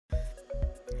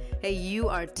Hey, you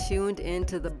are tuned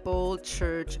into the Bold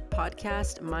Church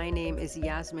podcast. My name is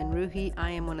Yasmin Ruhi.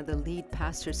 I am one of the lead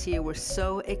pastors here. We're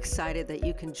so excited that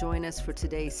you can join us for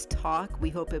today's talk. We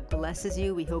hope it blesses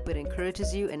you. We hope it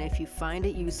encourages you. And if you find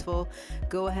it useful,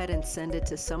 go ahead and send it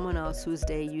to someone else whose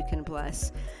day you can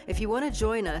bless. If you want to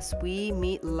join us, we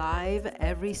meet live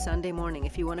every Sunday morning.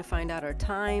 If you want to find out our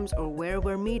times or where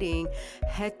we're meeting,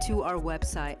 head to our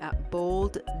website at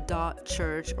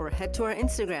bold.church or head to our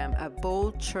Instagram at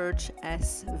boldchurchsv.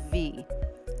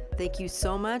 Thank you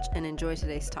so much and enjoy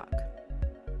today's talk.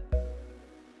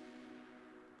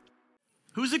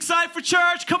 Who's excited for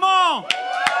church? Come on!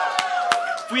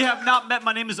 If we have not met,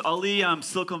 my name is Ali. I'm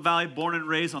Silicon Valley, born and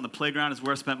raised on the playground is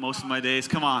where I spent most of my days.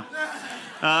 Come on.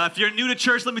 If you're new to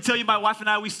church, let me tell you, my wife and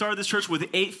I, we started this church with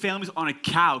 8 families on a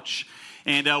couch.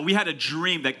 And we had a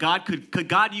dream that could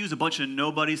God use a bunch of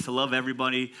nobodies to love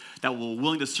everybody, that were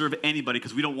willing to serve anybody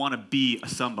because we don't want to be a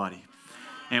somebody.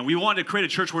 And we wanted to create a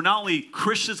church where not only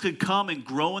Christians could come and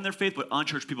grow in their faith, but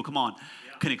unchurched people, come on,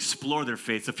 can explore their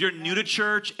faith. So if you're new to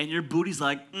church and your booty's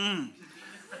like,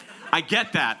 I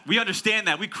get that. We understand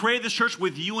that. We created this church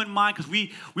with you in mind because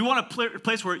we want a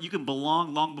place where you can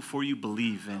belong long before you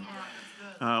believe.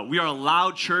 And we are a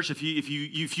loud church. If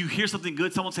you hear something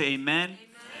good, someone say amen.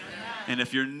 And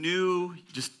if you're new,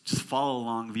 just follow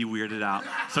along, be weirded out.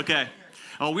 It's okay.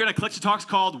 We're in a collection of talks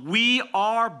called We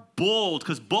Are Bold,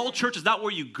 because Bold Church is not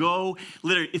where you go.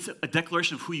 Literally, it's a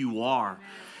declaration of who you are.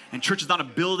 And church is not a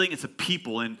building, it's a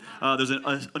people. And there's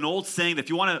an old saying that if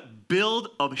you want to build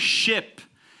a ship,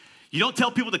 you don't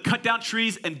tell people to cut down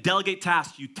trees and delegate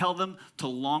tasks. You tell them to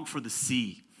long for the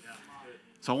sea.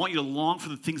 So I want you to long for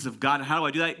the things of God. And how do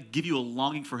I do that? Give you a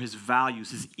longing for his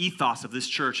values, his ethos of this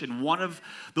church. And one of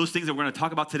those things that we're going to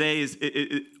talk about today is,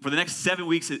 for the next 7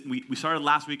 weeks, we started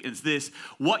last week, and it's this: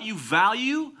 what you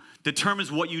value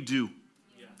determines what you do.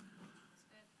 Yeah.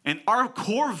 And our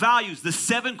core values, the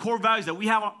 7 core values that we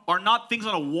have, are not things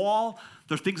on a wall,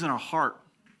 they're things in our heart.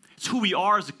 It's who we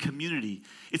are as a community.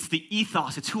 It's the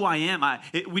ethos. It's who I am.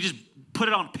 We just put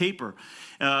it on paper.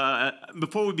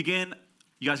 Before we begin,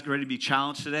 you guys ready to be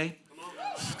challenged today?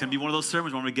 It's going to be one of those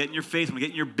sermons where I'm going to get in your face, I'm going to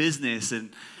get in your business, and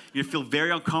you're going to feel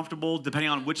very uncomfortable depending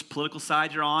on which political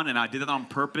side you're on, and I did that on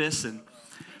purpose, and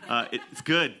it's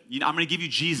good. I'm going to give you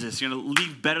Jesus. You're going to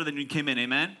leave better than you came in,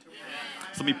 amen?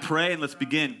 So let me pray, and let's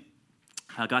begin.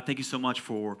 God, thank you so much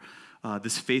for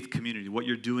this faith community, what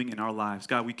you're doing in our lives.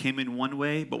 God, we came in one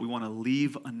way, but we want to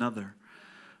leave another.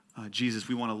 Jesus,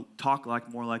 we want to talk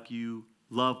more like you,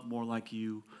 love more like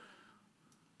you,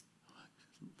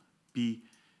 be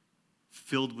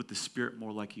filled with the Spirit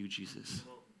more like you, Jesus.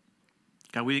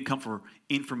 God, we didn't come for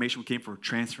information, we came for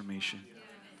transformation.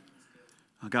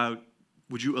 God,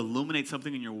 would you illuminate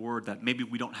something in your word that maybe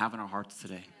we don't have in our hearts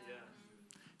today?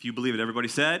 If you believe it, everybody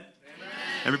said? Amen.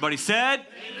 Everybody said? Amen.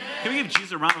 Can we give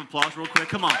Jesus a round of applause real quick?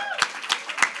 Come on.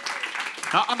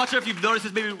 I'm not sure if you've noticed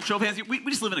this, maybe show of hands. We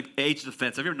just live in an age of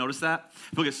offense. Have you ever noticed that?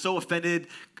 People get so offended,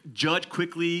 judge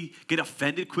quickly, get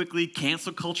offended quickly,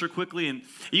 cancel culture quickly. And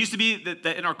it used to be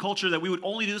that in our culture that we would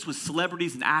only do this with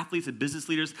celebrities and athletes and business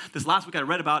leaders. This last week I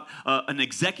read about an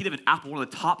executive at Apple, one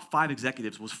of the top 5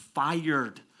 executives, was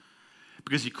fired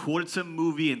because he quoted some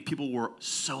movie and people were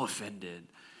so offended.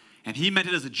 And he meant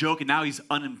it as a joke, and now he's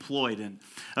unemployed. And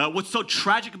what's so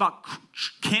tragic about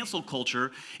cancel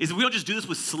culture is that we don't just do this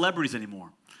with celebrities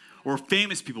anymore or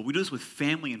famous people. We do this with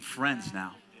family and friends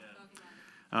now.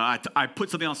 I put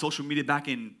something on social media back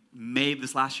in May of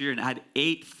this last year, and I had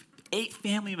 8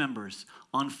 family members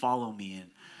unfollow me. And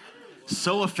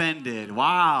so offended.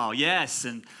 Wow, yes.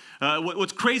 And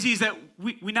what's crazy is that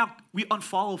we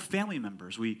unfollow family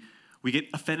members. We get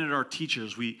offended at our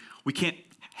teachers. We can't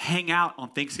hang out on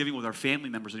Thanksgiving with our family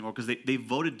members anymore because they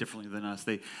voted differently than us.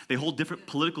 They hold different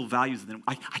political values than them.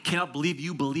 I cannot believe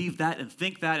you believe that and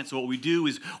think that. And so what we do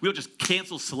is we don't just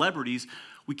cancel celebrities,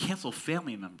 we cancel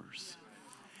family members.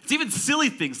 It's even silly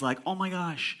things like, oh my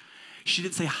gosh, she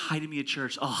didn't say hi to me at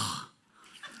church. Ugh,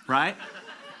 right?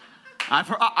 I've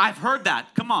heard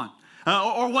that. Come on.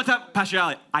 Or one time, Pastor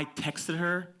Ali, I texted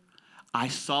her, I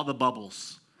saw the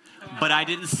bubbles, but I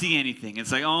didn't see anything.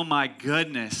 It's like, oh my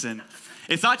goodness. And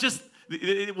it's not just,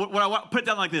 what I want to put it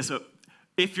down like this. So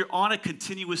if you're on a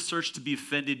continuous search to be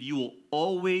offended, you will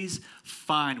always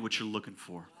find what you're looking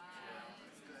for.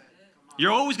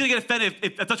 You're always going to get offended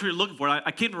if that's what you're looking for.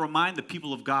 I came to remind the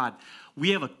people of God, we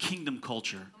have a kingdom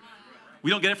culture.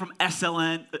 We don't get it from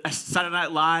SLN, Saturday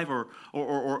Night Live,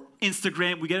 or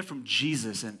Instagram. We get it from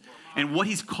Jesus. And what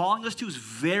he's calling us to is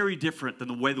very different than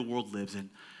the way the world lives. And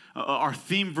our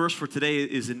theme verse for today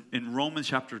is in Romans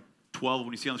chapter 12.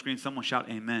 When you see on the screen, someone shout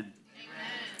amen. Amen.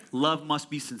 Love must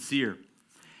be sincere.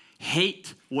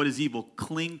 Hate what is evil.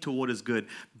 Cling to what is good.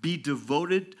 Be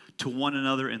devoted to one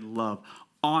another in love.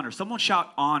 Honor. Someone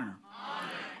shout honor.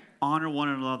 Honor one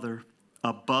another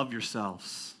above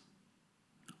yourselves.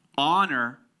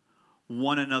 Honor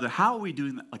one another. How are we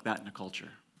doing like that in the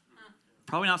culture?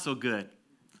 Probably not so good.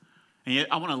 And yet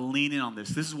I want to lean in on this.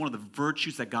 This is one of the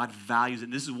virtues that God values,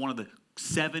 and this is one of the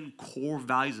 7 core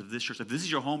values of this church. If this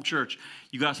is your home church,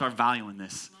 you got to start valuing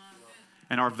this.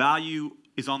 And our value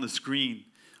is on the screen.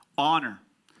 Honor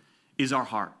is our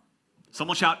heart.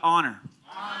 Someone shout honor.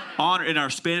 Honor in our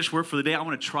Spanish word for the day. I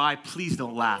want to try. Please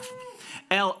don't laugh.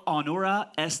 El honora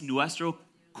es nuestro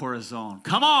corazón.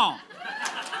 Come on.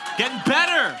 Getting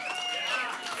better.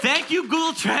 Thank you,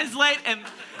 Google Translate, and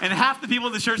half the people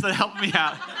in the church that helped me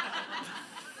out.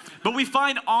 But we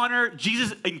find honor,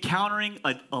 Jesus encountering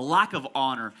a lack of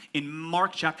honor in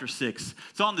Mark chapter 6.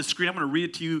 It's on the screen. I'm going to read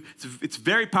it to you. It's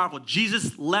very powerful.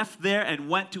 Jesus left there and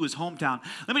went to his hometown.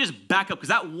 Let me just back up because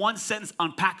that one sentence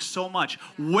unpacks so much.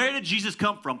 Where did Jesus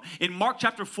come from? In Mark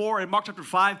chapter 4 and Mark chapter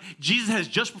 5, Jesus has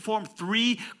just performed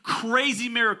 3 crazy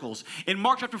miracles. In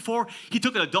Mark chapter 4, he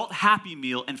took an adult Happy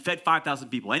Meal and fed 5,000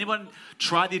 people. Anyone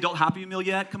tried the adult Happy Meal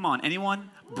yet? Come on. Anyone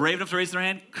brave enough to raise their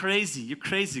hand? Crazy. You're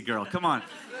crazy, girl. Come on.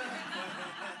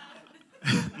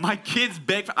 My kids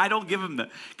beg for, I don't give them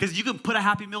because you can put a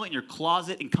Happy Meal in your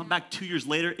closet and come back 2 years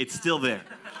later, it's still there.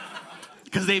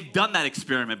 Because they've done that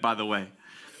experiment, by the way.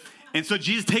 And so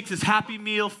Jesus takes his Happy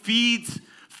Meal, feeds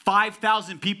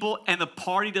 5,000 people, and the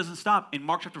party doesn't stop. In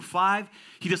Mark chapter 5,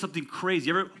 he does something crazy.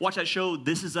 You ever watch that show,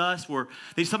 This Is Us, where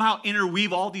they somehow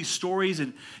interweave all these stories,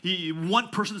 and one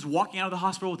person's walking out of the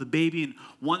hospital with a baby, and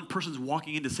one person's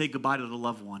walking in to say goodbye to the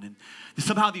loved one. And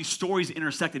somehow these stories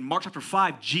intersect. In Mark chapter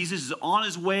 5, Jesus is on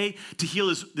his way to heal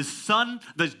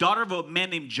the daughter of a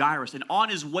man named Jairus. And on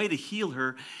his way to heal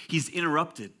her, he's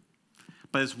interrupted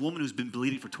by this woman who's been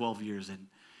bleeding for 12 years. And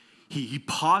he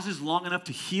pauses long enough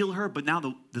to heal her, but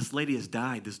now this lady has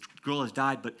died. This girl has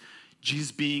died, but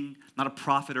Jesus being not a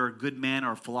prophet or a good man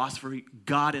or a philosopher,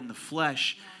 God in the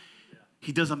flesh,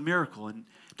 he does a miracle. And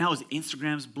now his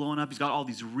Instagram's blowing up. He's got all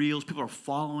these reels. People are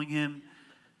following him.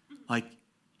 Like,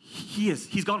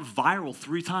 he's gone viral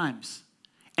 3 times.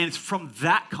 And it's from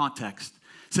that context.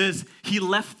 It says he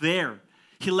left there.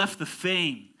 He left the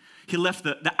fame. He left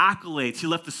the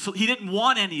accolades. He didn't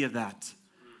want any of that.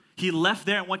 He left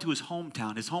there and went to his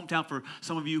hometown. His hometown, for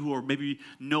some of you who are maybe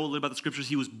know a little about the scriptures,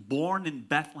 he was born in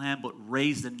Bethlehem but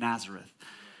raised in Nazareth.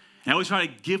 And I always try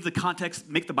to give the context,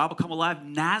 make the Bible come alive.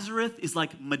 Nazareth is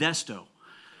like Modesto.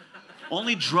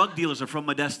 Only drug dealers are from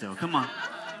Modesto. Come on.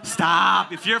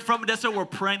 Stop. If you're from Modesto, we're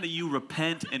praying that you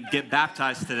repent and get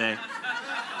baptized today.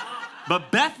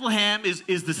 But Bethlehem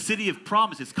is the city of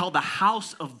promise. It's called the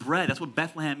house of bread. That's what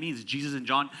Bethlehem means. Jesus in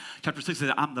John chapter 6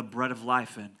 said, I'm the bread of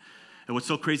life. And what's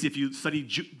so crazy, if you study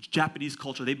Japanese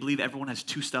culture, they believe everyone has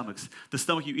 2 stomachs. The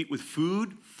stomach you eat with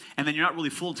food, and then you're not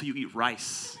really full until you eat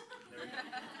rice.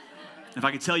 If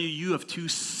I could tell you, you have 2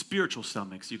 spiritual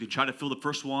stomachs. You can try to fill the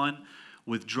first one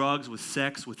with drugs, with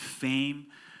sex, with fame,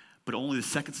 but only the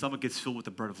second stomach gets filled with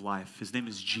the bread of life. His name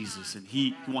is Jesus, and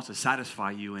he wants to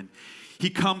satisfy you. And he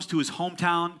comes to his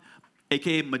hometown,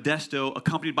 a.k.a. Modesto,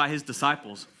 accompanied by his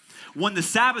disciples. When the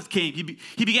Sabbath came,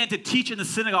 he began to teach in the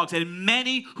synagogues, and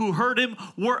many who heard him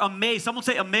were amazed. Someone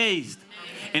say amazed.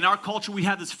 In our culture, we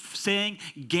have this saying,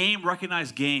 game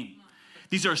recognized game.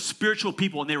 These are spiritual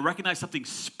people, and they recognize something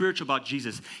spiritual about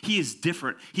Jesus. He is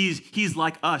different. He's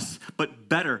like us, but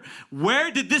better.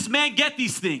 Where did this man get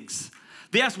these things?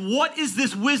 They asked, what is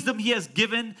this wisdom he has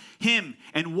given him?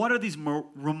 And what are these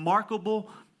remarkable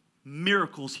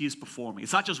miracles he is performing?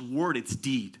 It's not just word, it's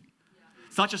deed.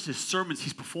 It's not just his sermons,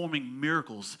 he's performing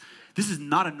miracles. This is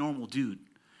not a normal dude.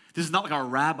 This is not like our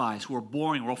rabbis who are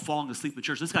boring, we're all falling asleep in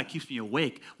church. This guy keeps me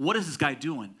awake. What is this guy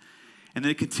doing? And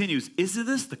then it continues, isn't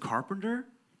this the carpenter?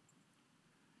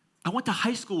 I went to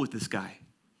high school with this guy.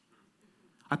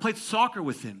 I played soccer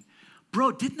with him.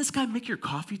 Bro, didn't this guy make your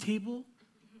coffee table?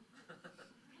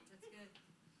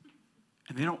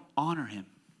 And they don't honor him.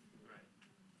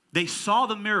 They saw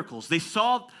the miracles. They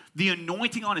saw the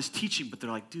anointing on his teaching, but they're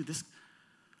like, dude,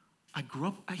 I grew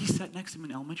up, he sat next to him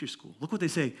in elementary school. Look what they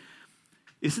say.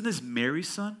 Isn't this Mary's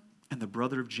son and the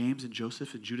brother of James and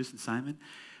Joseph and Judas and Simon?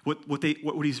 What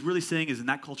he's really saying is in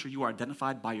that culture, you are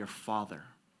identified by your father.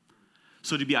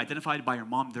 So to be identified by your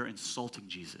mom, they're insulting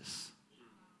Jesus.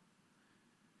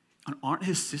 And aren't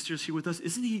his sisters here with us?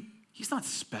 Isn't he's not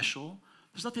special.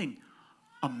 There's nothing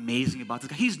amazing about this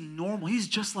guy. He's normal. He's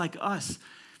just like us.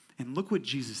 And look what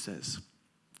Jesus says.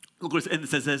 Look what it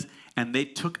says, and they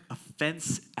took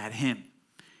offense at him.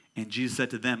 And Jesus said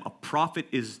to them, a prophet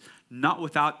is not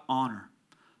without honor.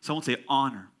 Someone say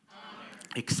honor.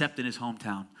 except in his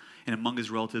hometown and among his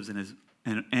relatives and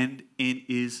in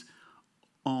his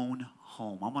own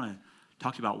home. I want to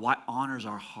talk to you about why honors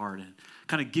are hard and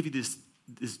kind of give you this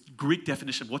Greek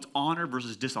definition of what's honor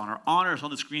versus dishonor. Honor is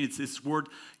on the screen. It's this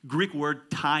Greek word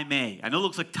time. I know it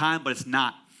looks like time, but it's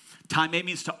not. Time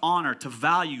means to honor, to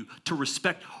value, to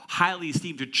respect, highly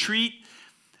esteem, to treat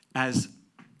as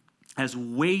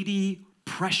weighty,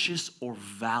 precious, or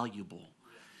valuable.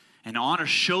 And honor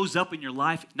shows up in your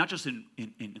life, not just in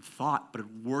thought, but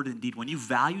in word and deed. When you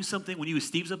value something, when you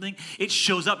esteem something, it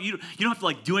shows up. You don't have to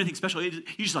like do anything special. You're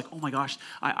just like, oh my gosh,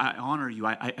 I honor you.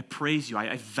 I praise you.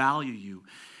 I value you.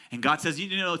 And God says,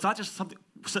 it's not just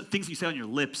things you say on your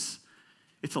lips.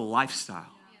 It's a lifestyle.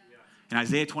 In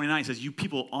Isaiah 29, it says, you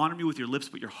people honor me with your lips,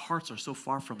 but your hearts are so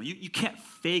far from me. You can't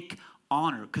fake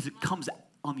honor because it comes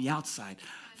on the outside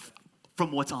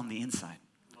from what's on the inside.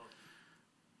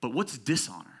 But what's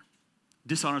dishonor?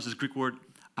 Dishonor is this Greek word,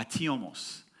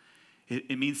 atiomos.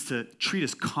 It means to treat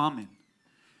as common.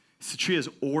 It's to treat as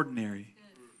ordinary.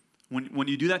 When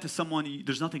you do that to someone,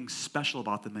 there's nothing special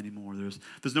about them anymore.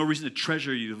 There's no reason to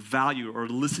treasure you, to value, or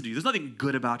to listen to you. There's nothing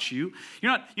good about you.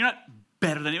 You're not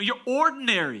better than anyone. You're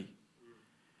ordinary.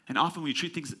 And often when you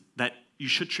treat things that you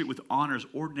should treat with honor as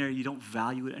ordinary, you don't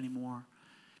value it anymore.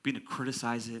 You begin to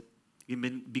criticize it. You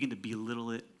begin to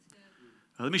belittle it.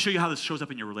 Let me show you how this shows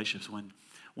up in your relationships.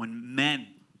 When men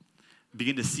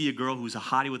begin to see a girl who's a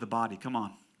hottie with a body, come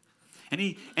on.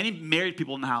 Any married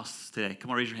people in the house today?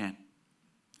 Come on, raise your hand.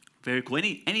 Very cool.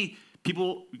 Any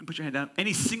people, you can put your hand down.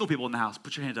 Any single people in the house,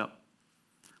 put your hands up.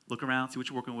 Look around, see what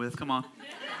you're working with. Come on.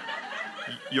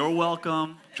 You're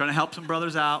welcome. Trying to help some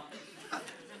brothers out.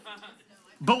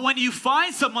 But when you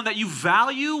find someone that you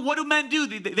value, what do men do?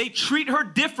 They treat her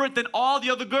different than all the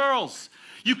other girls.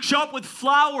 You show up with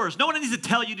flowers. No one needs to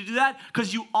tell you to do that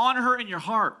because you honor her in your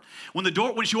heart. When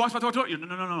she walks by the door,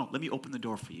 no, let me open the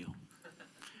door for you.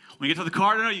 When you get to the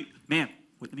car, let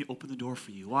me open the door for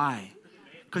you. Why?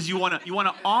 Because you want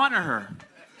to honor her.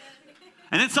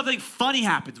 And then something funny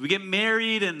happens. We get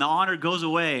married and the honor goes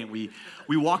away. And we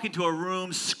walk into a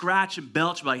room, scratch and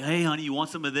belch, like, hey, honey, you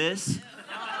want some of this?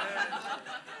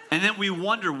 And then we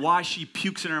wonder why she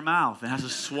pukes in her mouth and has to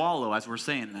swallow as we're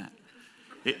saying that.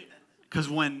 Because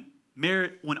when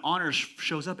honor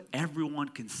shows up, everyone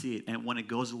can see it. And when it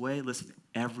goes away, listen,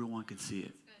 everyone can see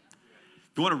it.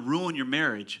 If you want to ruin your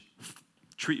marriage,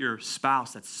 treat your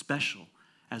spouse that's special,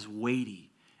 as weighty,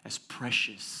 as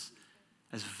precious,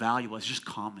 as valuable, as just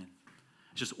common.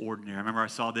 It's just ordinary. I remember I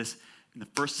saw this in the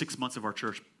first 6 months of our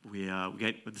church.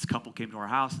 This couple came to our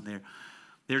house, and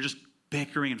they're just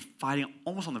bickering and fighting,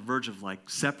 almost on the verge of like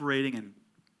separating. And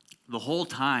the whole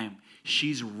time,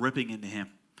 she's ripping into him.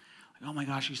 Like, oh my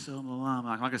gosh, she's so blah, blah. I'm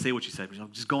not going to say what she said, but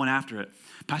I'm just going after it.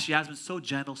 Pastor Yasmin's so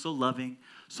gentle, so loving,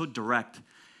 so direct.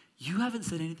 You haven't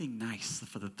said anything nice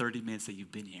for the 30 minutes that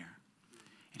you've been here.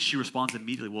 And she responds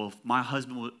immediately, well, if my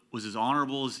husband was as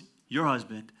honorable as your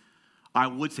husband, I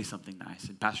would say something nice.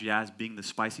 And Pastor Yaz, being the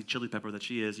spicy chili pepper that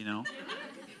she is,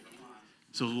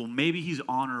 So, well, maybe he's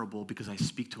honorable because I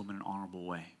speak to him in an honorable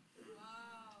way.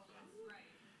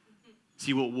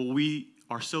 See, what we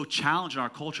are so challenged in our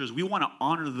culture is we want to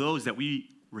honor those that we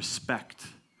respect.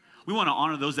 We want to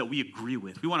honor those that we agree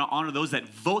with. We want to honor those that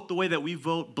vote the way that we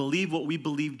vote, believe what we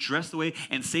believe, dress the way,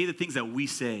 and say the things that we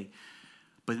say.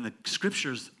 But in the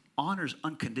scriptures, honor is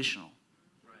unconditional.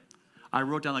 I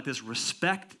wrote down like this: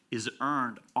 respect is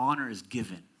earned, honor is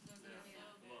given.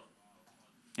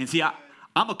 And see,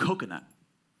 I'm a coconut.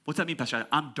 What's that mean, Pastor?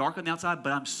 I'm dark on the outside,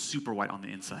 but I'm super white on the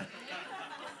inside.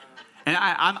 And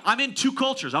I'm in two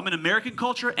cultures. I'm in American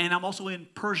culture, and I'm also in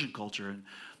Persian culture. And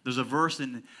there's a verse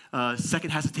in 2nd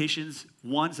Hesitations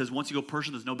 1 says, once you go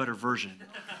Persian, there's no better version.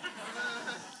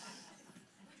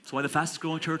 That's why the fastest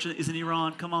growing church is in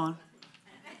Iran. Come on.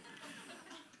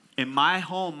 In my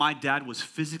home, my dad was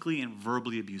physically and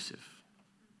verbally abusive.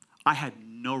 I had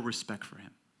no respect for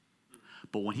him.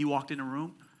 But when he walked in a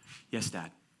room, yes,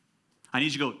 Dad. I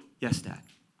need you to go, yes, Dad.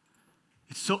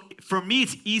 For me,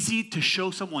 it's easy to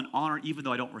show someone honor even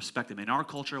though I don't respect them. In our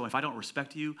culture, if I don't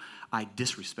respect you, I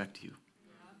disrespect you.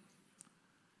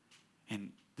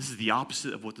 And this is the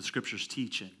opposite of what the scriptures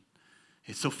teach. And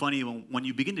it's so funny, when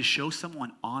you begin to show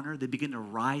someone honor, they begin to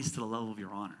rise to the level of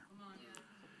your honor.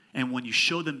 And when you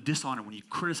show them dishonor, when you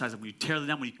criticize them, when you tear them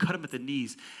down, when you cut them at the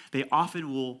knees, they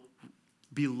often will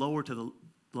be lower to the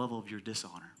level of your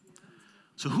dishonor.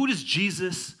 So who does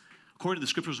Jesus, according to the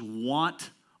scriptures, want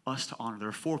us to honor? There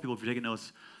are 4 people, if you're taking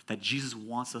notes, that Jesus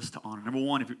wants us to honor. Number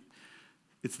 1,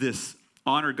 it's this: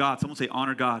 honor God. Someone say,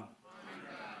 honor God.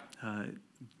 Honor God.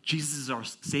 Jesus is our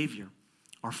Savior,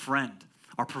 our friend,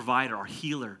 our provider, our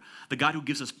healer, the God who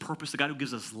gives us purpose, the God who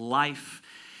gives us life.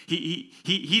 He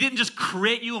didn't just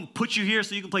create you and put you here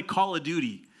so you can play Call of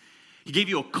Duty. He gave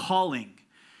you a calling.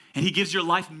 And he gives your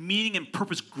life meaning and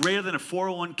purpose greater than a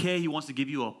 401k. He wants to give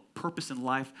you a purpose in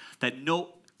life that no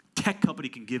tech company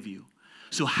can give you.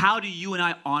 So how do you and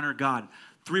I honor God?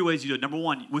 3 ways you do it. Number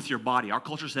 1, with your body. Our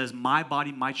culture says, my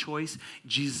body, my choice.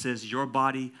 Jesus says, your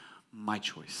body, my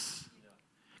choice.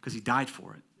 Because he died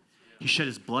for it. He shed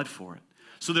his blood for it.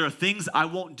 So there are things I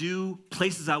won't do,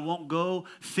 places I won't go,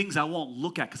 things I won't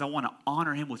look at because I want to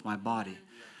honor him with my body.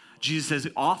 Jesus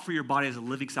says, offer your body as a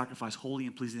living sacrifice, holy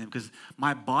and pleasing to him, because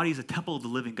my body is a temple of the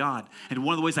living God. And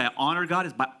one of the ways I honor God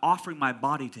is by offering my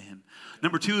body to him.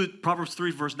 Number 2, Proverbs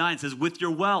 3, verse 9 says, with your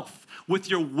wealth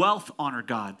honor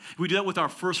God. We do that with our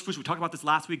first fruits. We talked about this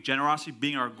last week, generosity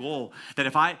being our goal. That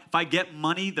if I get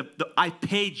money, I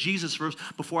pay Jesus first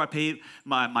before I pay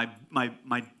my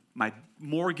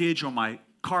mortgage or my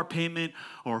car payment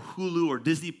or Hulu or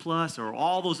Disney Plus or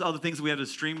all those other things that we have to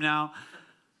stream now.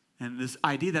 And this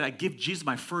idea that I give Jesus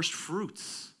my first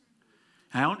fruits.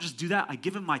 And I don't just do that. I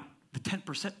give him the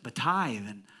 10%, the tithe.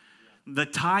 And the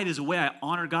tithe is a way I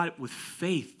honor God with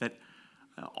faith that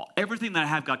everything that I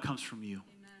have, God, comes from you.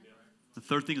 Amen. The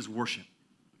third thing is worship.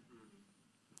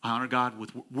 I honor God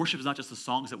with worship is not just the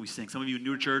songs that we sing. Some of you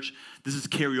new to church, this is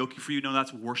karaoke for you. No,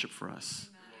 that's worship for us.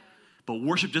 Amen. But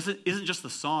worship isn't just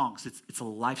the songs. It's a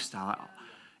lifestyle.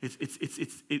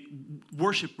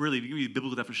 Worship really, to give you the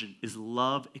biblical definition, is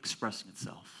love expressing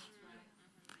itself.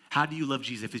 How do you love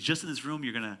Jesus? If it's just in this room,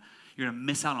 you're gonna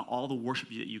miss out on all the worship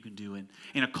that you can do. And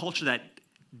in a culture that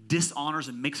dishonors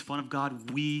and makes fun of God,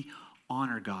 we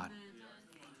honor God.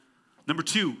 Number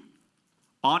 2,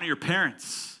 honor your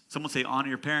parents. Someone say, honor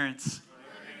your parents.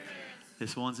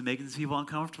 This one's making these people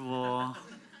uncomfortable.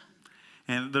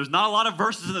 And there's not a lot of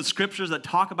verses in the scriptures that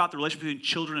talk about the relationship between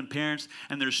children and parents.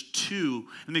 And there's 2.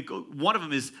 One of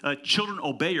them is children,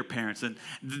 obey your parents. And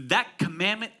that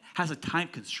commandment has a time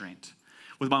constraint.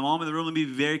 With my mom in the room, let me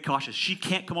be very cautious. She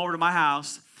can't come over to my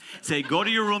house, say, go to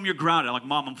your room, you're grounded. I'm like,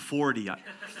 Mom, I'm 40.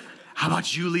 How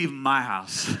about you leave my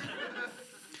house?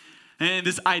 And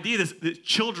this idea, this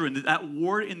children, that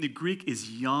word in the Greek is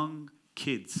young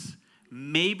kids,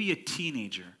 maybe a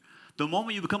teenager. The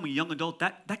moment you become a young adult,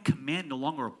 that command no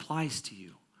longer applies to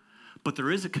you. But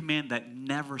there is a command that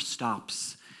never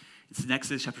stops. It's in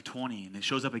Exodus chapter 20, and it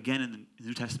shows up again in the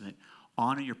New Testament.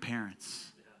 Honor your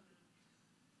parents.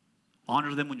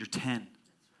 Honor them when you're 10.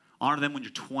 Honor them when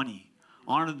you're 20.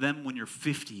 Honor them when you're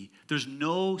 50. There's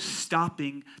no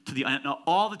stopping to the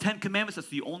all the 10 commandments. That's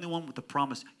the only one with the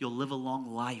promise you'll live a long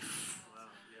life.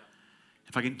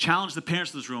 If I can challenge the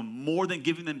parents in this room, more than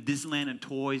giving them Disneyland and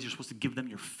toys, you're supposed to give them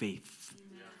your faith.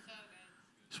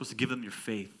 You're supposed to give them your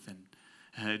faith.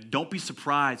 And don't be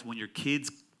surprised when your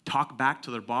kids talk back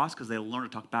to their boss because they learn to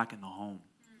talk back in the home.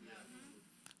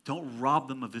 Don't rob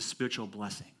them of this spiritual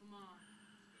blessing.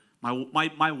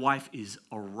 My wife is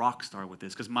a rock star with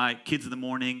this because my kids in the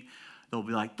morning,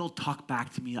 they'll talk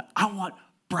back to me like, I want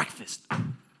breakfast.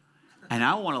 And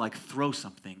I want to throw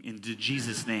something into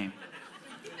Jesus' name.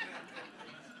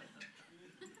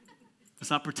 Let's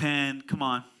not pretend. Come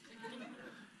on.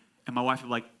 And my wife would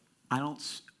be like, I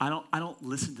don't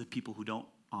listen to people who don't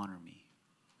honor me.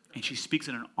 And she speaks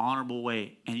in an honorable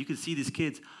way. And you can see these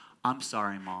kids, I'm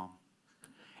sorry, Mom.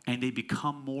 And they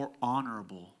become more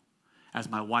honorable as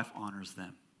my wife honors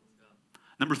them.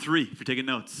 Number 3, if you're taking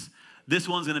notes. This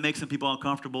one's going to make some people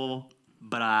uncomfortable,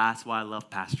 but that's why I love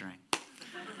pastoring.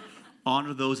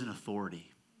 Honor those in authority.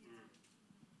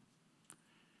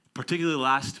 Particularly the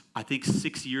last, I think,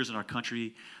 6 years in our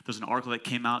country, there's an article that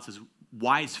came out that says,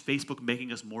 why is Facebook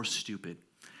making us more stupid?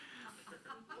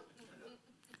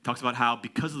 Talks about how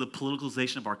because of the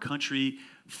politicalization of our country,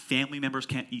 family members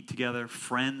can't eat together,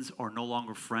 friends are no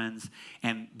longer friends,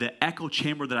 and the echo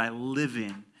chamber that I live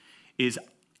in is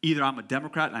either I'm a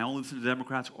Democrat and I only listen to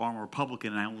Democrats, or I'm a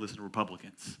Republican and I only listen to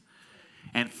Republicans.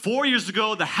 And 4 years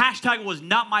ago, the hashtag was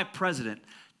not my president.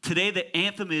 Today, the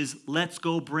anthem is, let's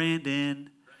go, Brandon.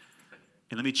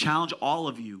 And let me challenge all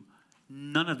of you,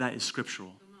 none of that is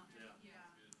scriptural.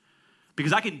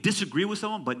 Because I can disagree with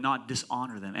someone but not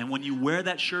dishonor them. And when you wear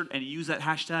that shirt and use that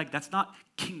hashtag, that's not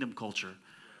kingdom culture.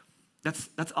 That's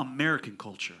American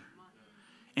culture.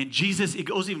 And Jesus, it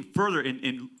goes even further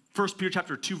in 1 Peter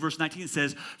chapter 2, verse 19, it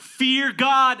says, fear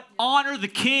God, honor the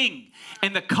king.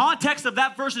 And the context of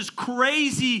that verse is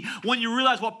crazy when you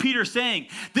realize what Peter's saying.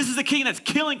 This is a king that's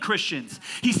killing Christians.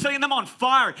 He's setting them on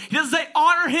fire. He doesn't say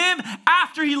honor him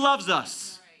after he loves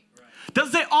us.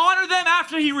 Doesn't say honor them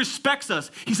after he respects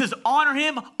us. He says honor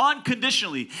him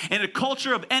unconditionally. In a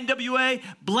culture of NWA,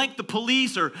 blank the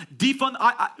police, or defund,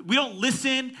 we don't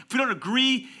listen, if we don't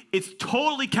agree, it's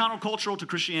totally countercultural to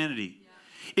Christianity.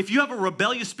 Yeah. If you have a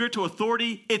rebellious spirit to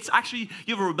authority, it's actually,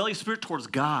 you have a rebellious spirit towards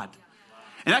God.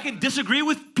 Yeah. And I can disagree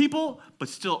with people, but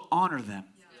still honor them.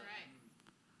 Yeah.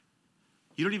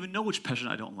 You don't even know which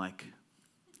president I don't like,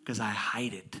 because I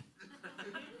hide it.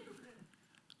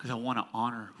 Because I want to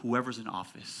honor whoever's in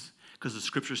office. Because the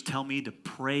scriptures tell me to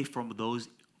pray for those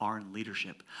are in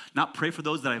leadership. Not pray for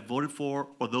those that I voted for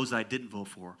or those that I didn't vote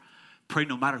for. Pray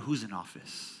no matter who's in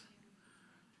office.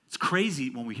 It's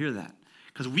crazy when we hear that.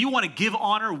 Because we want to give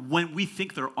honor when we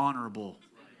think they're honorable.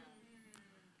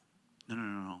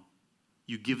 No.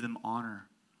 You give them honor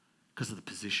because of the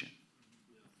position.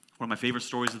 One of my favorite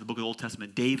stories of the book of the Old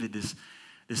Testament, David,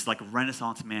 this like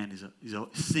Renaissance man. He's a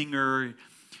singer.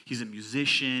 He's a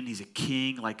musician. He's a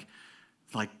king. Like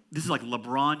this is like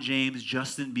LeBron James,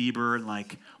 Justin Bieber, and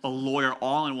like a lawyer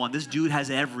all in one. This dude has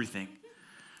everything,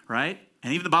 right?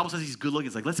 And even the Bible says he's good looking.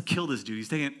 It's like, let's kill this dude.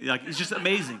 He's just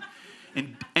amazing.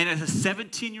 And as a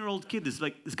 17-year-old kid, this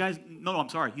guy's, I'm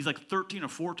sorry. He's like 13 or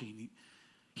 14.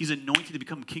 He's anointed to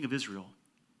become king of Israel.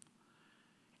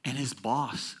 And his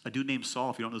boss, a dude named Saul,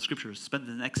 if you don't know the scriptures, spent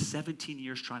the next 17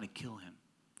 years trying to kill him.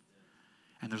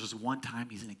 And there's this one time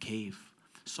he's in a cave.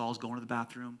 Saul's going to the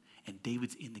bathroom, and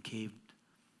David's in the cave.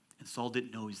 And Saul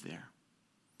didn't know he's there.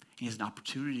 He has an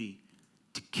opportunity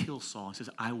to kill Saul. He says,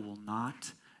 I will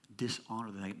not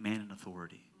dishonor that man in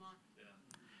authority.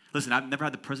 Listen, I've never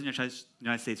had the president of the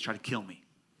United States try to kill me.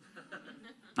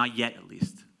 Not yet, at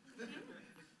least.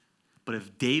 But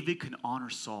if David can honor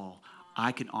Saul,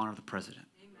 I can honor the president.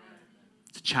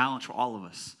 It's a challenge for all of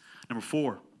us. Number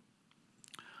 4,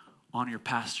 honor your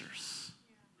pastors.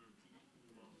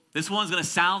 This one's going to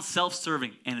sound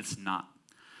self-serving, and it's not.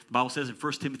 The Bible says in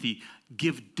 1 Timothy,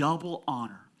 give double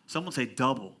honor. Someone say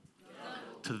double.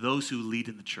 To those who lead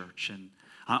in the church. And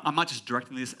I'm not just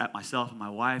directing this at myself and my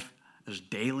wife. There's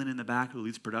Dalen in the back who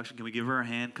leads production. Can we give her a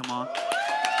hand? Come on.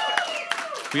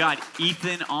 We got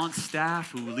Ethan on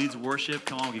staff who leads worship.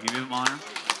 Come on, we can give him honor.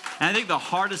 And I think the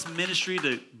hardest ministry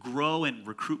to grow and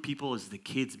recruit people is the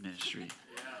kids ministry.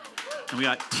 And we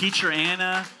got teacher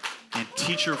Anna and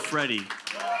teacher Freddie.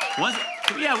 Let's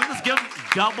give them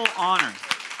double honor.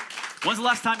 When's the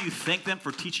last time you thanked them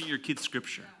for teaching your kids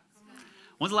scripture?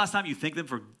 When's the last time you thanked them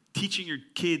for teaching your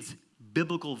kids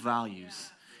biblical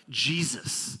values?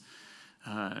 Jesus.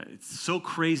 It's so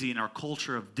crazy in our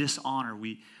culture of dishonor.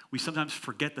 We sometimes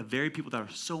forget the very people that are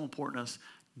so important to us.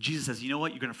 Jesus says, you know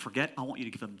what? You're going to forget. I want you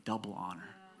to give them double honor.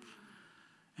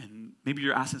 And maybe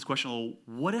you're asking this question, well,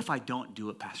 what if I don't do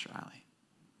it, Pastor Ali?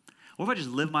 What if I just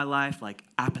live my life like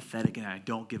apathetic and I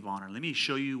don't give honor? Let me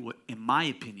show you what, in my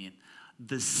opinion,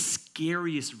 the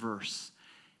scariest verse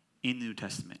in the New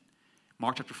Testament.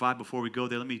 Mark chapter 5, before we go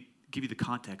there, let me give you the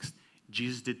context.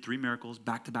 Jesus did 3 miracles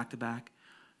back to back to back.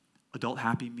 Adult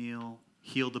Happy Meal,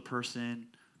 healed a person,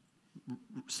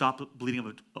 stopped the bleeding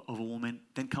of a woman,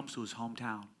 then comes to his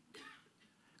hometown.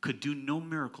 Could do no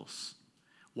miracles.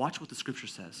 Watch what the scripture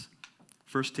says.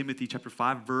 1 Timothy chapter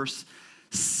 5, verse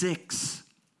 6.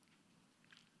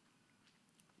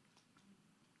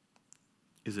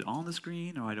 Is it on the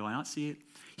screen or do I not see it?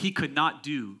 He could not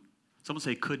do. Someone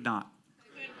say could not.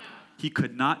 He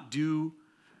could not do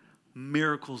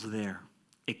miracles there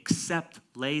except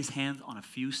lay his hands on a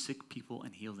few sick people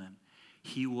and heal them.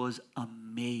 He was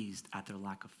amazed at their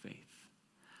lack of faith.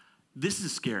 This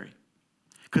is scary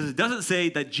because it doesn't say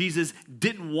that Jesus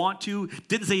didn't want to,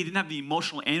 didn't say he didn't have the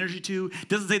emotional energy to,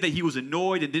 doesn't say that he was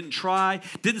annoyed and didn't try,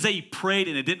 didn't say he prayed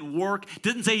and it didn't work,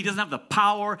 didn't say he doesn't have the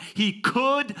power. He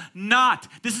could not.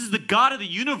 This is the God of the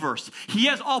universe. He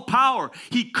has all power.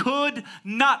 He could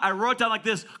not. I wrote it down like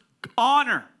this.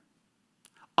 Honor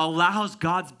allows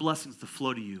God's blessings to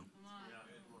flow to you.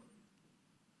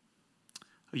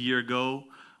 A year ago,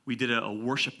 we did a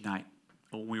worship night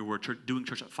when we were doing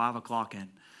church at 5 o'clock, and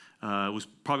it was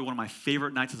probably one of my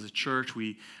favorite nights as a church.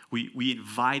 We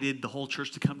invited the whole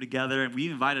church to come together, and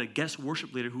we invited a guest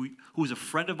worship leader who was a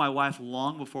friend of my wife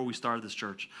long before we started this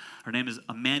church. Her name is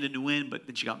Amanda Nguyen, but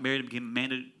then she got married and became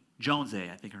Amanda Jones,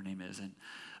 I think her name is.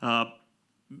 And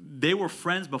they were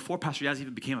friends before Pastor Yaz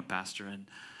even became a pastor. And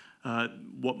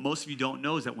what most of you don't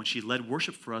know is that when she led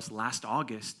worship for us last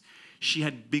August, she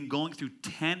had been going through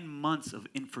 10 months of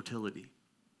infertility.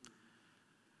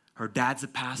 Her dad's a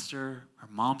pastor. Her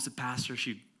mom's a pastor.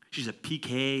 She's a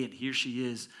PK, and here she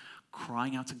is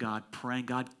crying out to God, praying,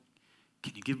 God,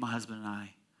 can you give my husband and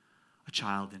I a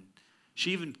child? And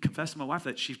she even confessed to my wife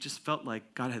that she just felt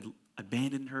like God had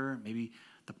abandoned her. Maybe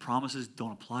the promises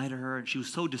don't apply to her. And she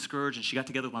was so discouraged, and she got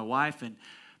together with my wife. And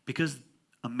because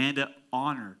Amanda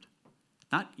honored,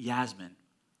 not Yasmin,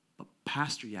 but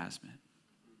Pastor Yasmin,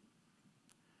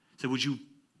 said, would you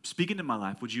speak into my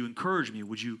life? Would you encourage me?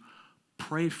 Would you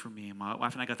pray for me? And my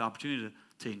wife and I got the opportunity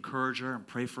to encourage her and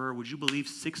pray for her. Would you believe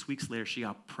 6 weeks later she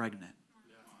got pregnant?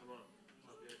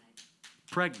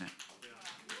 Pregnant.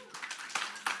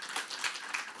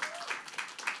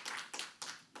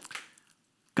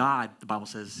 God, the Bible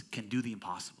says, can do the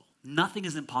impossible. Nothing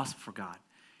is impossible for God.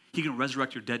 He can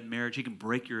resurrect your dead marriage. He can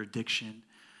break your addiction.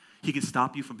 He can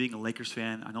stop you from being a Lakers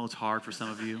fan. I know it's hard for some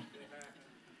of you.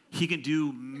 He can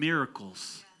do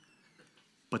miracles.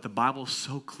 But the Bible is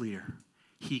so clear.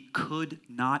 He could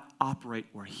not operate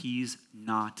where he's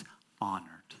not honored.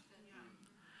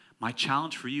 My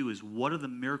challenge for you is, what are the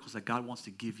miracles that God wants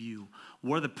to give you?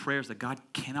 What are the prayers that God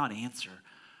cannot answer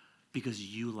because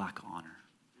you lack honor?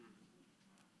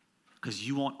 Because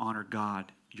you won't honor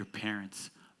God, your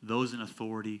parents, those in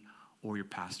authority, or your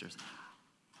pastors.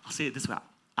 I'll say it this way.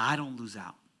 I don't lose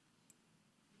out.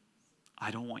 I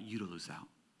don't want you to lose out.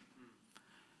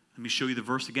 Let me show you the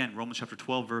verse again. Romans chapter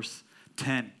 12, verse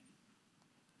 10.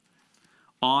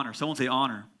 Honor. Someone say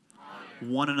honor.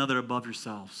 Honor. One another above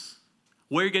yourselves.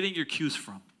 Where are you getting your cues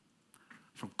from?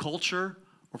 From culture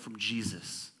or from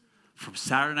Jesus? From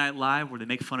Saturday Night Live, where they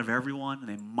make fun of everyone and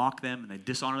they mock them and they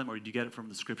dishonor them, or do you get it from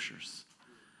the scriptures?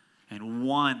 And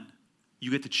one you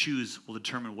get to choose will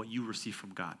determine what you receive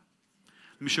from God.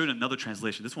 Let me show you another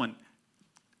translation. This one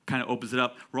kind of opens it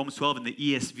up. Romans 12 in the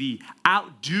ESV.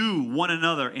 Outdo one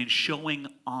another in showing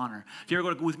honor. If you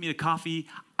ever go with me to coffee,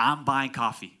 I'm buying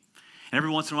coffee. And every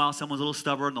once in a while, someone's a little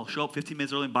stubborn. They'll show up 15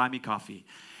 minutes early and buy me coffee.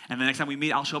 And the next time we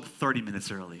meet, I'll show up 30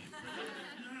 minutes early.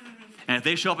 And if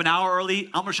they show up an hour early,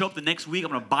 I'm going to show up the next week.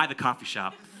 I'm going to buy the coffee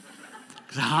shop.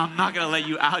 Because I'm not going to let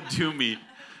you outdo me.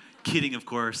 Kidding, of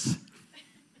course.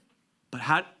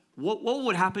 But what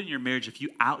would happen in your marriage if you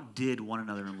outdid one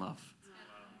another in love?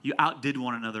 You outdid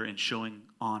one another in showing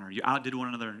honor. You outdid one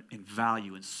another in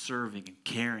value and serving and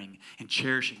caring and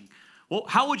cherishing. Well,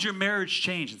 how would your marriage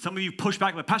change? And some of you push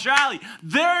back, but Pastor Ali,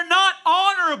 they're not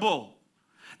honorable.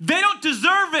 They don't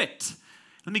deserve it.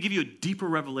 Let me give you a deeper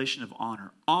revelation of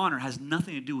honor. Honor has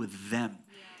nothing to do with them.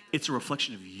 It's a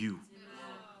reflection of you.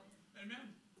 Amen.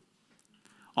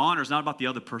 Honor is not about the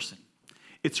other person.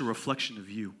 It's a reflection of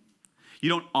you. You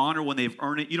don't honor when they've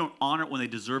earned it. You don't honor it when they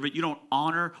deserve it. You don't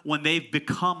honor when they've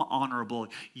become honorable.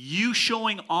 You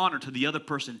showing honor to the other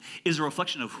person is a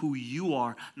reflection of who you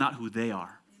are, not who they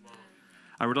are.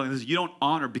 I read like this. You don't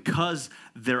honor because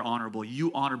they're honorable.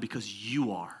 You honor because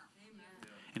you are.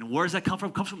 And where does that come from?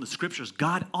 It comes from the scriptures.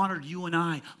 God honored you and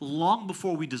I long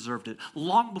before we deserved it,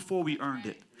 long before we earned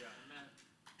it.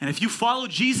 And if you follow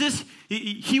Jesus,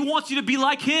 he wants you to be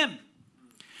like him.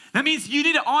 That means you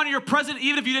need to honor your president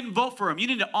even if you didn't vote for him. You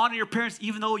need to honor your parents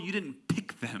even though you didn't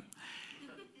pick them.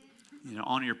 You know,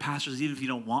 honor your pastors even if you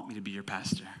don't want me to be your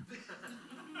pastor.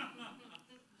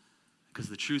 Because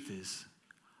the truth is,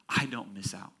 I don't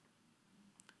miss out.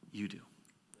 You do.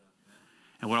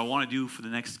 And what I want to do for the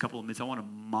next couple of minutes, I want to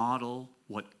model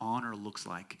what honor looks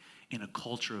like in a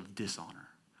culture of dishonor.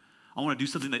 I want to do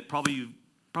something that you've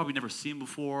probably never seen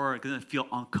before. It's going to feel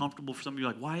uncomfortable for some of you.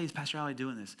 Like, why is Pastor Ali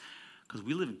doing this? Because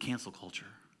we live in cancel culture.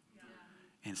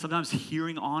 Yeah. And sometimes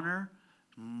hearing honor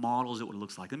models it what it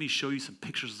looks like. Let me show you some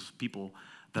pictures of people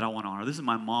that I want to honor. This is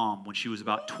my mom when she was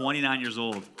about 29 years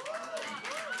old.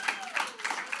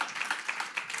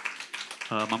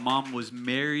 My mom was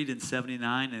married in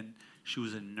 79, and she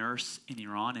was a nurse in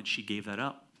Iran, and she gave that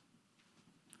up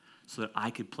so that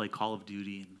I could play Call of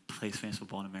Duty and play fantasy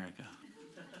football in America.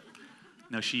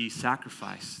 No, she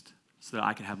sacrificed so that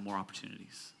I could have more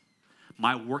opportunities.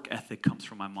 My work ethic comes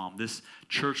from my mom. This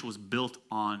church was built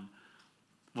on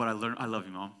what I learned. I love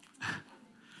you, Mom.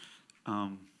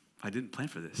 I didn't plan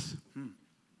for this.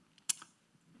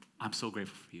 I'm so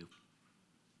grateful for you.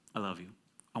 I love you.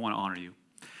 I want to honor you.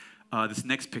 This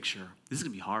next picture, this is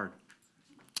going to be hard,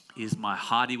 is my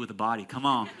hottie with a body. Come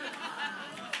on.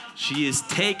 She is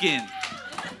taken.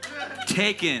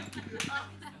 Taken.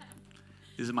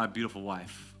 This is my beautiful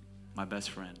wife, my best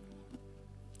friend.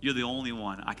 You're the only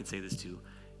one I can say this to.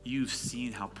 You've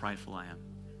seen how prideful I am,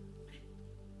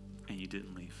 and you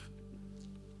didn't leave.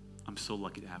 I'm so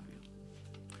lucky to have you.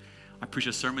 I preached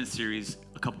a sermon series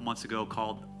a couple months ago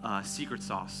called Secret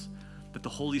Sauce. That the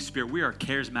Holy Spirit, we are a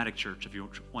charismatic church, if you're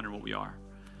wondering what we are.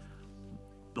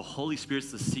 The Holy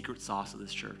Spirit's the secret sauce of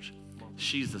this church.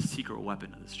 She's the secret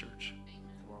weapon of this church.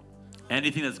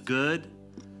 Anything that's good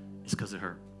is because of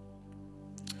her.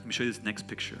 Let me show you this next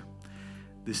picture.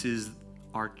 This is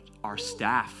our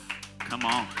staff. Come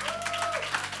on.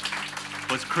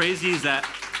 What's crazy is that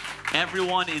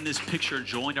everyone in this picture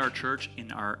joined our church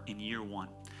in year one.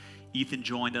 Ethan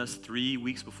joined us 3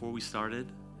 weeks before we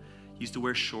started. He used to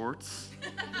wear shorts.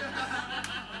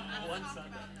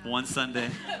 One Sunday.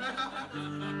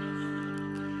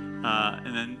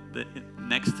 And then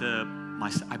next to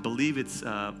I believe it's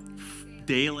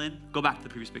Dalen. Go back to the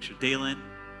previous picture. Dalen.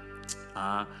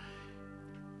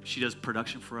 She does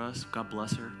production for us. God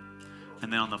bless her.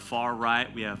 And then on the far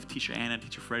right, we have Teacher Anna and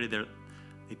Teacher Freddie.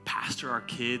 They pastor our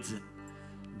kids. And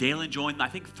Dalen joined, I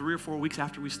think, 3 or 4 weeks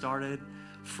after we started.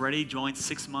 Freddie joined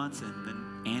 6 months, and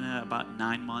then Anna about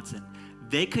 9 months. And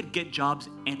they could get jobs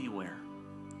anywhere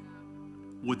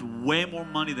with way more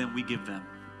money than we give them.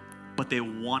 But they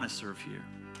want to serve here.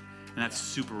 And that's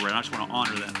super rare. I just want to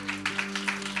honor them.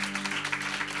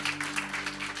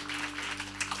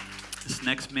 This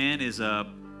next man is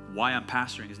why I'm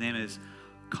pastoring. His name is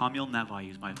Kamil Navai.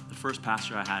 He's the first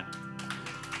pastor I had.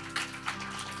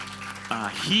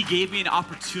 He gave me an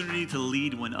opportunity to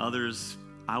lead when I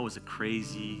was a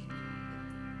crazy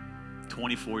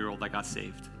 24-year-old that got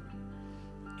saved.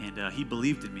 And he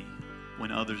believed in me when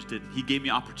others didn't. He gave me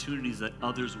opportunities that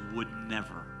others would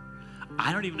never.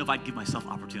 I don't even know if I'd give myself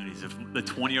opportunities if the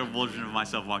 20-year-old version of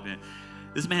myself walked in.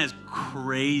 This man has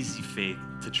crazy faith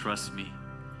to trust me.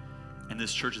 And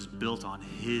this church is built on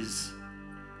his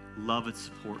love and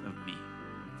support of me.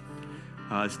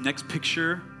 This next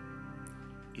picture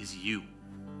is you.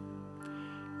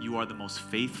 You are the most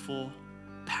faithful,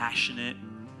 passionate,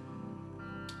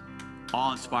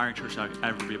 awe-inspiring church I could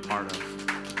ever be a part of.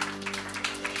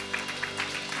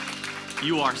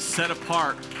 You are set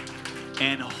apart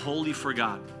and holy for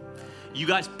God. You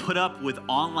guys put up with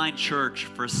online church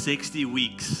for 60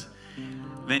 weeks.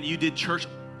 Then you did church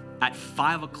at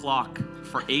 5 o'clock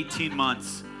for 18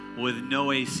 months with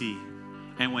no AC.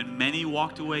 And when many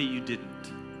walked away, you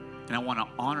didn't. And I want to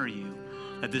honor you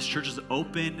that this church is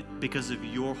open because of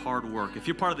your hard work. If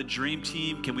you're part of the dream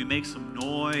team, can we make some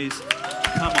noise?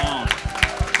 Come on.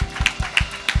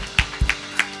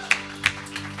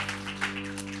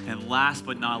 And last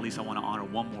but not least, I want to honor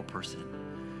one more person.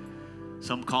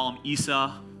 Some call him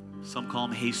Isa, some call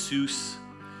him Jesus.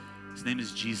 His name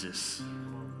is Jesus.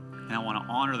 And I want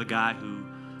to honor the guy who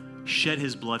shed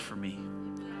his blood for me.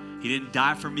 He didn't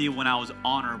die for me when I was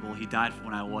honorable. He died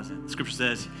when I wasn't. The scripture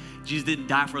says Jesus didn't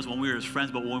die for us when we were his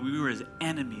friends, but when we were his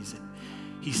enemies. And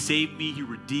he saved me. He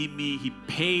redeemed me. He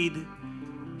paid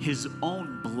his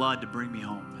own blood to bring me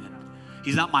home. And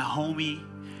he's not my homie.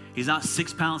 He's not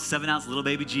 6 pounds, 7 ounce little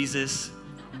baby Jesus.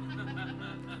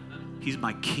 He's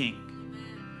my king.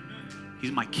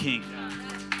 He's my king.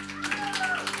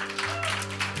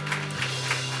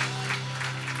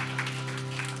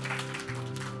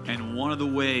 And one of the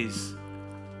ways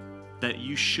that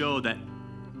you show that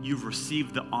you've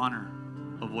received the honor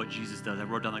of what Jesus does, I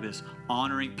wrote down like this: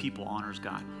 honoring people honors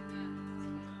God.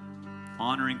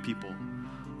 Honoring people.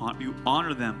 You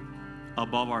honor them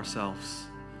above ourselves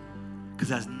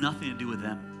because it has nothing to do with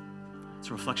them. It's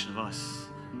a reflection of us.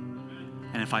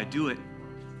 And if I do it,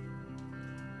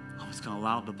 I'm just going to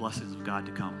allow the blessings of God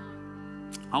to come.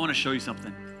 I want to show you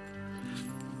something.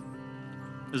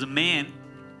 There's a man.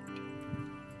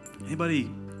 Anybody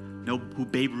know who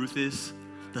Babe Ruth is?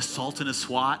 The Sultan of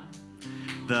SWAT,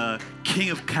 the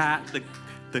King of Cat,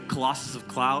 the Colossus of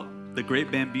Clout, the Great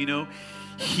Bambino.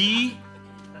 He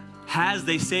has,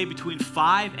 they say, between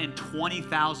 5,000 and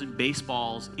 20,000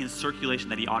 baseballs in circulation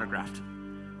that he autographed.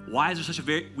 Why is there such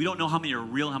we don't know how many are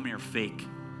real, how many are fake.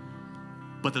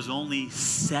 But there's only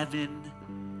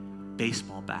 7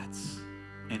 baseball bats.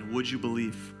 And would you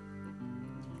believe,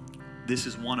 this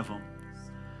is one of them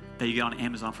that you get on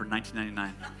Amazon for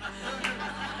 $19.99.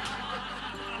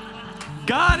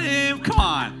 Got him, come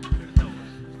on.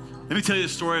 Let me tell you the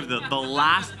story of the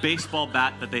last baseball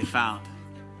bat that they found.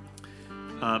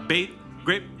 Babe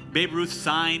Ruth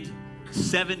signed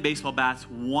 7 baseball bats.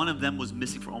 One of them was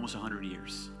missing for almost 100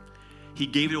 years. He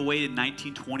gave it away in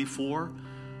 1924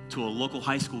 to a local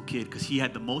high school kid because he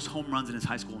had the most home runs in his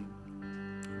high school.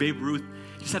 Babe Ruth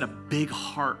just had a big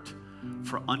heart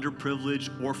for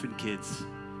underprivileged orphan kids.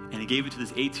 And he gave it to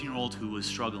this 18-year-old who was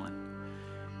struggling.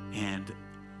 And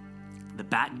the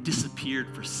bat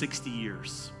disappeared for 60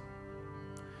 years.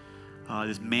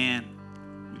 This man,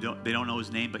 they don't know his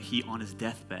name, but he on his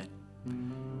deathbed,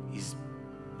 he's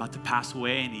about to pass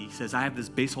away, and he says, I have this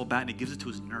baseball bat, and he gives it to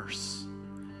his nurse.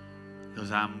 He goes,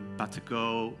 I'm about to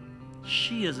go.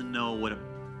 She doesn't know what a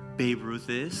Babe Ruth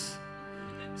is.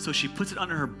 So she puts it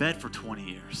under her bed for 20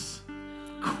 years.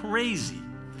 Crazy.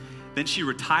 Then she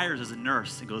retires as a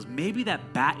nurse and goes, maybe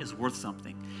that bat is worth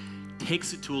something.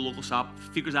 Takes it to a local shop,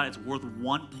 figures out it's worth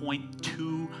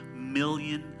 $1.2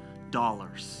 million.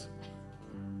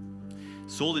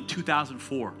 Sold in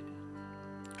 2004.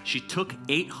 She took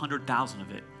 800,000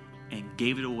 of it and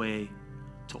gave it away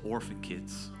to orphan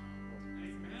kids.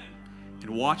 And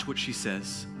watch what she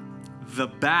says. The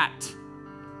bat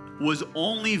was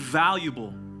only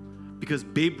valuable because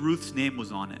Babe Ruth's name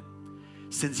was on it,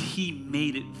 since he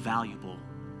made it valuable.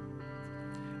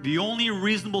 The only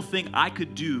reasonable thing I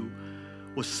could do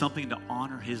was something to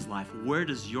honor his life. Where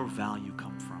does your value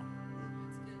come from?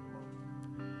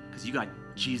 Because you got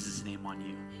Jesus' name on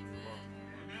you.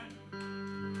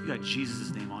 You got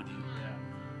Jesus' name on you.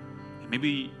 And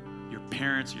maybe your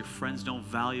parents or your friends don't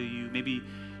value you. Maybe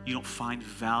you don't find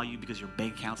value because your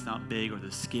bank account's not big or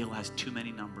the scale has too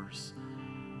many numbers.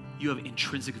 You have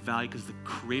intrinsic value because the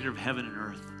creator of heaven and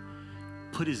earth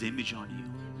put his image on you.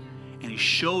 And he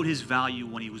showed his value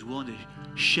when he was willing to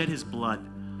shed his blood.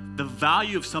 The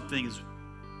value of something is,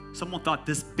 someone thought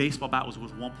this baseball bat was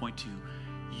worth 1.2.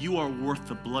 You are worth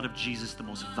the blood of Jesus, the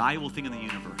most valuable thing in the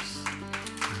universe.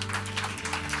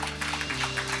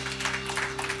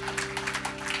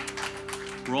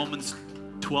 Romans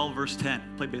 12, verse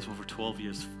 10. Played baseball for 12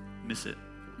 years. Miss it.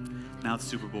 Now it's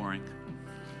super boring.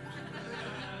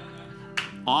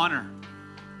 Honor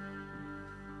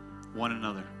one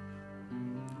another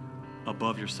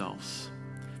above yourselves.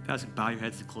 Guys, bow your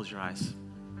heads and close your eyes.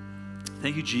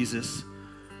 Thank you, Jesus,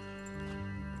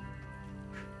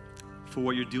 for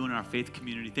what you're doing in our faith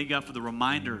community. Thank you, God, for the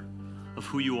reminder of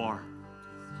who you are.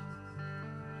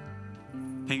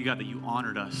 Thank you, God, that you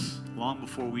honored us long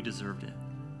before we deserved it.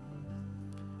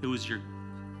 It was your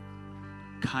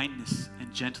kindness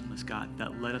and gentleness, God,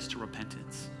 that led us to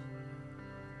repentance.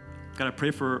 God, I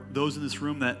pray for those in this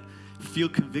room that feel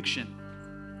conviction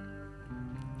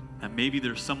that maybe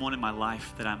there's someone in my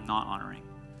life that I'm not honoring.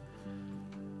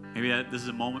 Maybe this is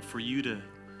a moment for you to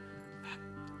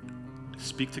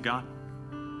speak to God.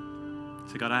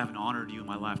 Say, God, I haven't honored you in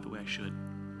my life the way I should.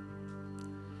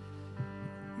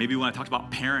 Maybe when I talked about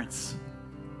parents,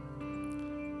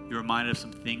 you're reminded of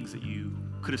some things that you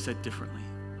could have said differently.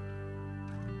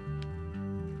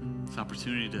 It's an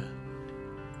opportunity to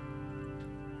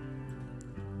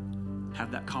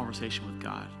have that conversation with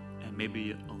God and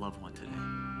maybe a loved one today.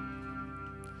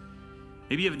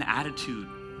 Maybe you have an attitude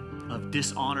of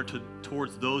dishonor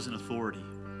towards those in authority.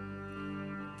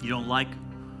 You don't like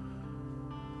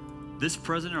this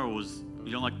president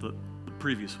you don't like the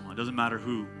previous one. It doesn't matter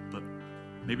who, but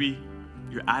maybe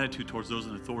your attitude towards those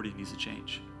in authority needs to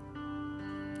change.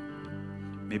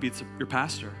 Maybe it's your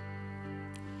pastor.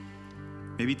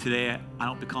 Maybe today I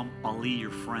don't become Ali,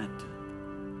 your friend.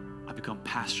 I become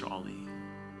Pastor Ali.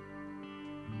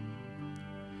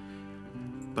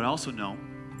 But I also know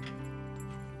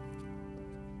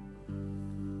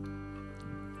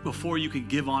before you can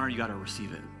give honor, you got to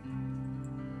receive it.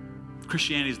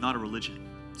 Christianity is not a religion.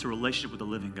 It's a relationship with the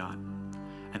living God.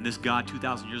 And this God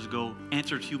 2,000 years ago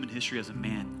entered human history as a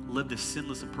man, lived a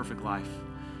sinless and perfect life.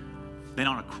 Then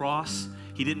on a cross,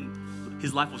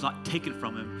 his life was not taken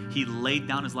from him. He laid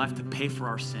down his life to pay for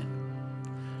our sin.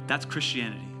 That's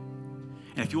Christianity.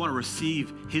 And if you want to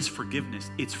receive his forgiveness,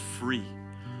 it's free.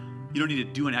 You don't need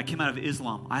to do anything. I came out of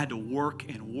Islam. I had to work,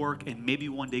 and maybe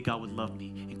one day God would love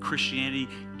me. In Christianity,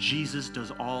 Jesus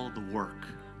does all the work.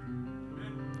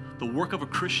 The work of a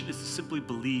Christian is to simply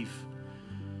believe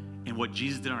in what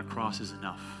Jesus did on a cross is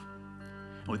enough.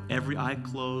 And with every eye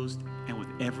closed and with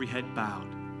every head bowed,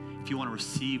 if you want to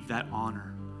receive that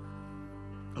honor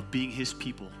of being his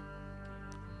people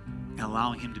and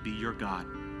allowing him to be your God,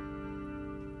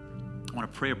 I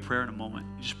want to pray a prayer in a moment.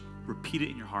 You just repeat it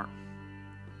in your heart.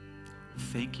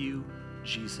 Thank you,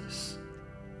 Jesus,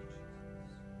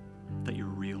 that you're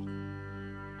real.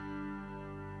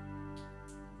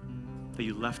 That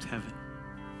you left heaven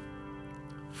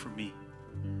for me.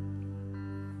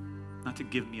 Not to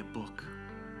give me a book,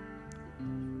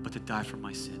 but to die for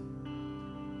my sin.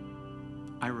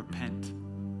 I repent.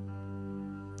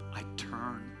 I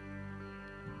turn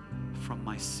from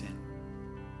my sin.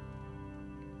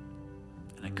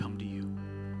 And I come to you.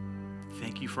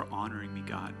 Thank you for honoring me,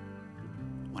 God,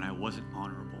 when I wasn't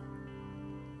honorable.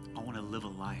 I want to live a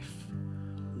life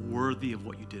worthy of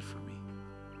what you did for me.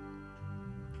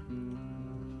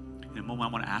 In a moment,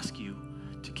 I want to ask you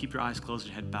to keep your eyes closed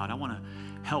and your head bowed. I want to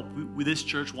help. This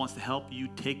church wants to help you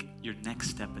take your next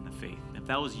step in the faith. If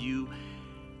that was you,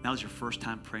 that was your first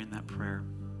time praying that prayer,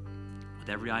 with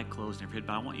every eye closed and every head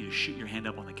bowed, I want you to shoot your hand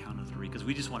up on the count of 3, because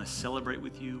we just want to celebrate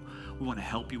with you. We want to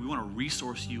help you. We want to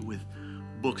resource you with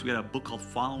books. We got a book called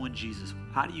Following Jesus.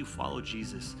 How do you follow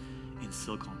Jesus in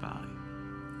Silicon Valley?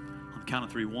 On the count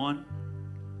of 3, 1,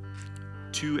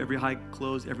 2, every eye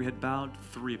closed, every head bowed,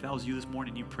 3. If that was you this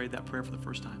morning, you prayed that prayer for the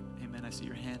first time, amen. Amen. I see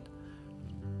your hand.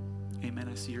 Amen.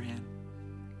 I see your hand.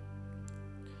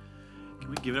 Can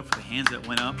we give it up for the hands that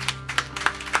went up?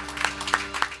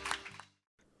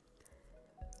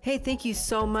 Hey, thank you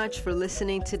so much for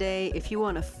listening today. If you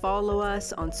want to follow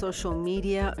us on social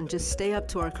media and just stay up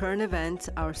to our current event,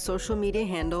 our social media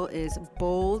handle is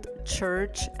Bold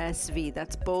Church SV.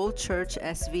 That's Bold Church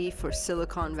SV for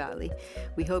Silicon Valley.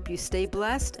 We hope you stay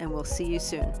blessed, and we'll see you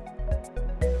soon.